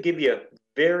that should give you a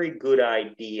very good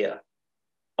idea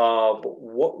of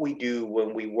what we do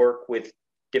when we work with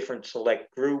different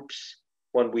select groups,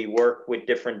 when we work with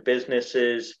different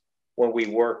businesses, when we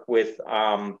work with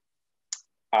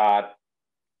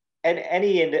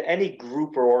any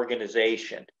group or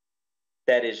organization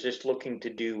that is just looking to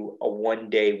do a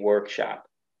one-day workshop.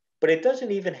 But it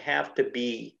doesn't even have to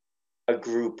be a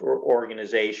group or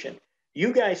organization.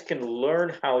 You guys can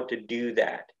learn how to do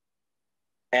that.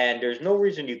 And there's no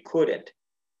reason you couldn't.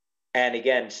 And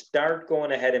again, start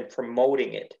going ahead and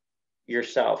promoting it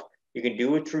yourself. You can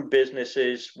do it through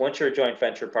businesses. Once you're a joint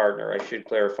venture partner, I should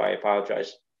clarify, I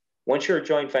apologize. Once you're a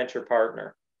joint venture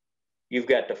partner, you've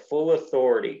got the full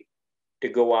authority to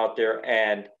go out there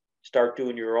and start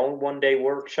doing your own one-day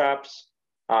workshops,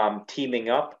 teaming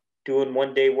up, doing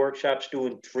one-day workshops,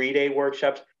 doing 3-day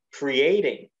workshops,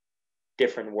 creating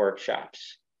different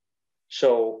workshops.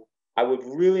 So I would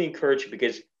really encourage you,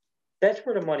 because that's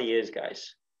where the money is,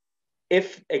 guys.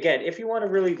 If you want to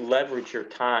really leverage your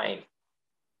time,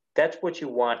 that's what you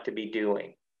want to be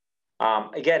doing.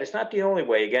 Again, it's not the only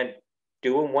way. Again,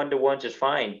 doing one-to-ones is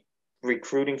fine.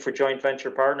 Recruiting for joint venture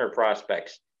partner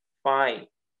prospects, fine.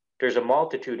 There's a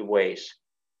multitude of ways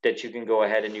that you can go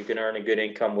ahead and you can earn a good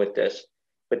income with this.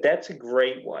 But that's a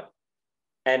great one.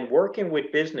 And working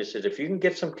with businesses, if you can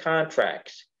get some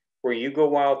contracts where you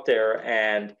go out there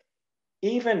and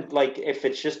even like if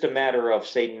it's just a matter of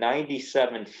say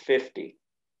 97.50,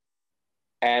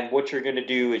 and what you're going to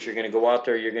do is you're going to go out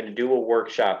there, you're going to do a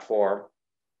workshop for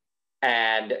them,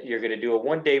 and you're going to do a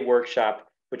one-day workshop,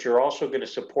 but you're also going to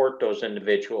support those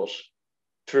individuals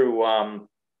through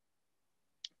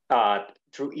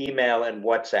through email and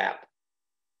WhatsApp,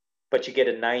 but you get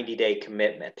a 90-day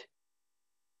commitment.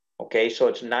 Okay, so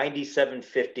it's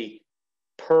 $97.50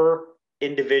 per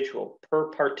individual, per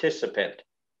participant,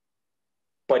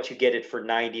 but you get it for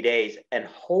 90 days. And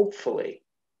hopefully,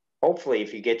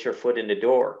 if you get your foot in the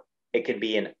door, it can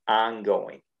be an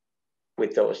ongoing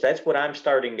with those. That's what I'm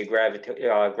starting to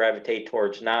gravitate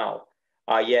towards now.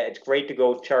 Yeah, it's great to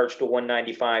go charge the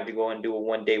 $195 to go and do a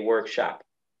one-day workshop,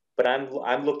 but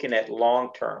I'm looking at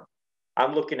long-term.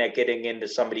 I'm looking at getting into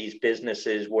some of these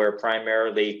businesses where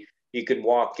primarily you can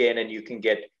walk in and you can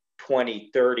get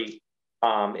 20, 30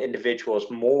 individuals,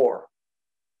 more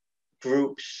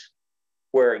groups,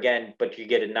 where again, but you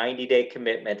get a 90-day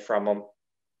commitment from them.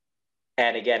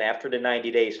 And again, after the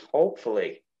 90 days,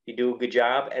 hopefully you do a good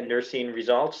job and they're seeing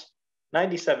results.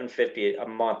 $97.50 a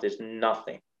month is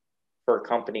nothing for a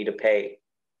company to pay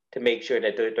to make sure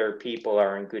that their people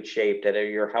are in good shape, that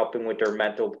you're helping with their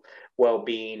mental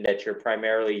well-being, that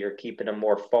you're keeping them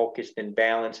more focused and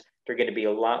balanced. They're going to be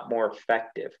a lot more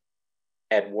effective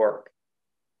at work.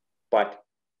 But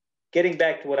getting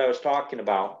back to what I was talking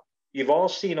about, you've all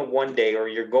seen a one-day, or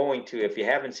you're going to, if you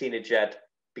haven't seen it yet,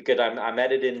 because I'm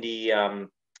editing the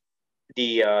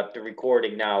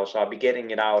recording now, so I'll be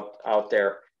getting it out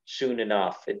there soon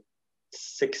enough. It's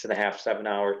 6.5, 7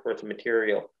 hours worth of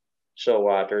material,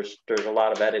 so there's a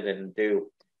lot of editing to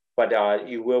do, but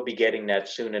you will be getting that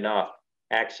soon enough,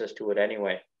 access to it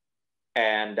anyway.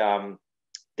 And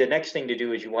the next thing to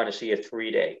do is you want to see a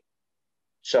 3-day.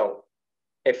 So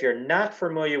if you're not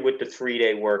familiar with the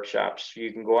 3-day workshops,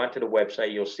 you can go onto the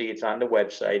website. You'll see it's on the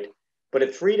website. But a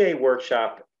 3-day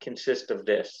workshop consists of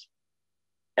this.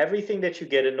 Everything that you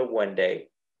get in the one day.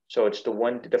 So it's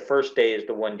the first day is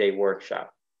the one-day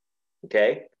workshop.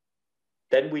 Okay?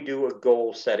 Then we do a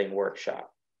goal setting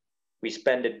workshop. We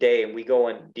spend a day and we go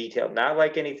in detail, not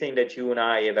like anything that you and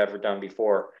I have ever done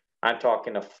before. I'm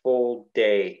talking a full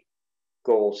day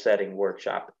goal setting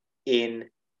workshop in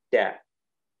depth.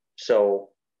 So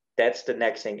that's the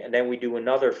next thing. And then we do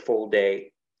another full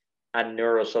day on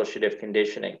neuroassociative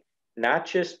conditioning, not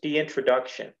just the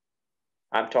introduction.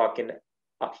 I'm talking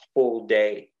a full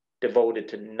day devoted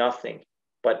to nothing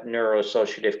but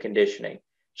neuroassociative conditioning.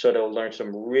 So they'll learn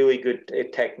some really good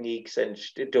techniques and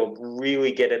they'll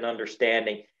really get an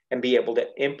understanding and be able to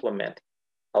implement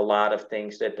a lot of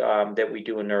things that, that we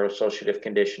do in neuroassociative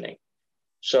conditioning.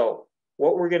 So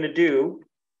what we're going to do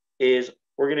is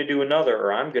we're going to do another,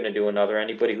 or I'm going to do another,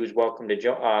 anybody who's welcome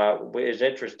to is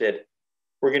interested,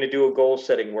 we're going to do a goal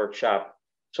setting workshop.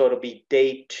 So it'll be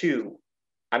day 2.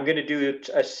 I'm going to do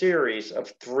a series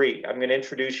of 3. I'm going to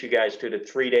introduce you guys to the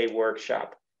 3-day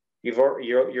workshop. You've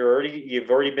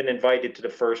already been invited to the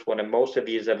first one, and most of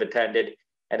you have attended.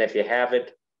 And if you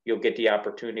haven't, you'll get the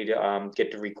opportunity to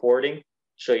get the recording.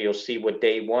 So you'll see what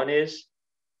day 1 is.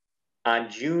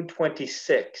 On June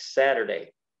 26th,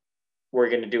 Saturday, we're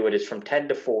going to do it. It's from 10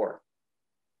 to 4.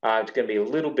 It's going to be a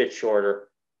little bit shorter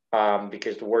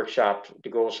because the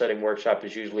goal setting workshop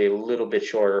is usually a little bit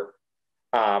shorter.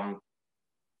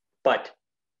 But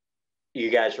you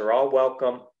guys are all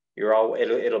welcome.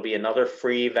 It'll be another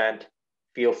free event.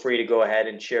 Feel free to go ahead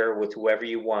and share with whoever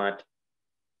you want.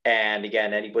 And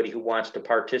again, anybody who wants to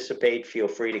participate, feel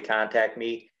free to contact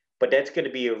me. But that's going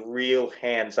to be a real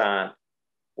hands-on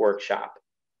workshop.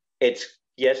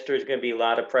 Yes, there's going to be a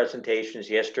lot of presentations.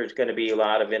 Yes, there's going to be a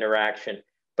lot of interaction,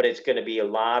 but it's going to be a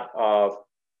lot of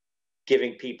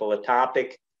giving people a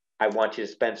topic. I want you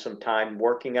to spend some time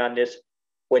working on this.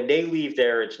 When they leave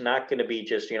there, it's not going to be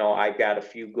just, I've got a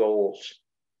few goals.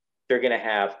 They're going to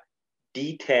have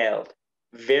detailed,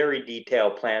 very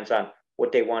detailed plans on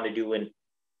what they want to do in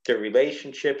their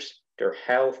relationships, their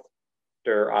health,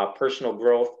 their personal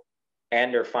growth,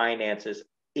 and their finances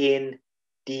in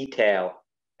detail.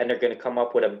 And they're going to come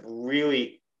up with a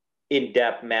really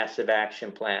in-depth, massive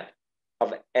action plan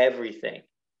of everything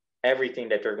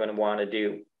that they're going to want to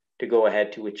do to go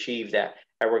ahead to achieve that.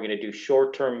 And we're going to do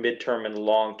short-term, mid-term, and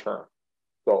long-term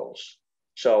goals.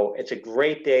 So it's a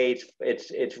great day.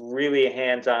 It's really a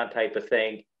hands-on type of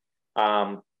thing.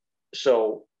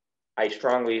 So I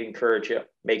strongly encourage you,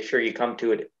 make sure you come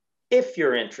to it if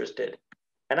you're interested.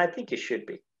 And I think you should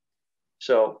be.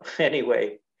 So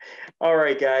anyway, all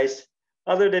right, guys.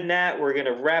 Other than that, we're going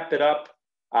to wrap it up.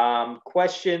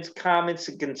 Questions, comments,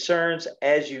 and concerns,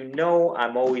 as you know,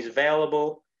 I'm always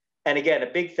available. And again, a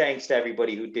big thanks to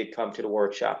everybody who did come to the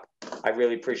workshop. I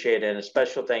really appreciate it. And a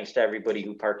special thanks to everybody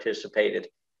who participated.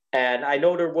 And I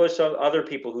know there was some other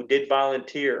people who did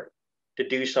volunteer to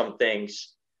do some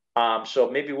things. So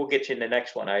maybe we'll get you in the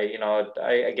next one. I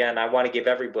want to give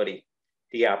everybody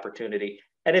the opportunity.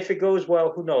 And if it goes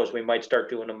well, who knows? We might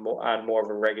start doing them on more of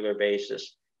a regular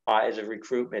basis as a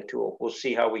recruitment tool. We'll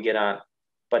see how we get on.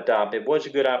 But it was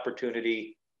a good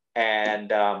opportunity,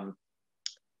 and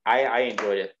I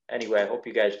enjoyed it. Anyway, I hope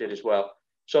you guys did as well.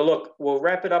 So look, we'll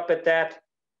wrap it up at that.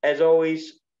 As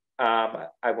always, I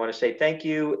want to say thank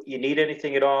you. You need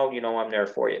anything at all, you know I'm there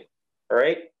for you. All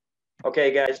right?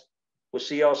 Okay, guys. We'll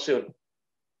see y'all soon.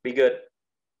 Be good.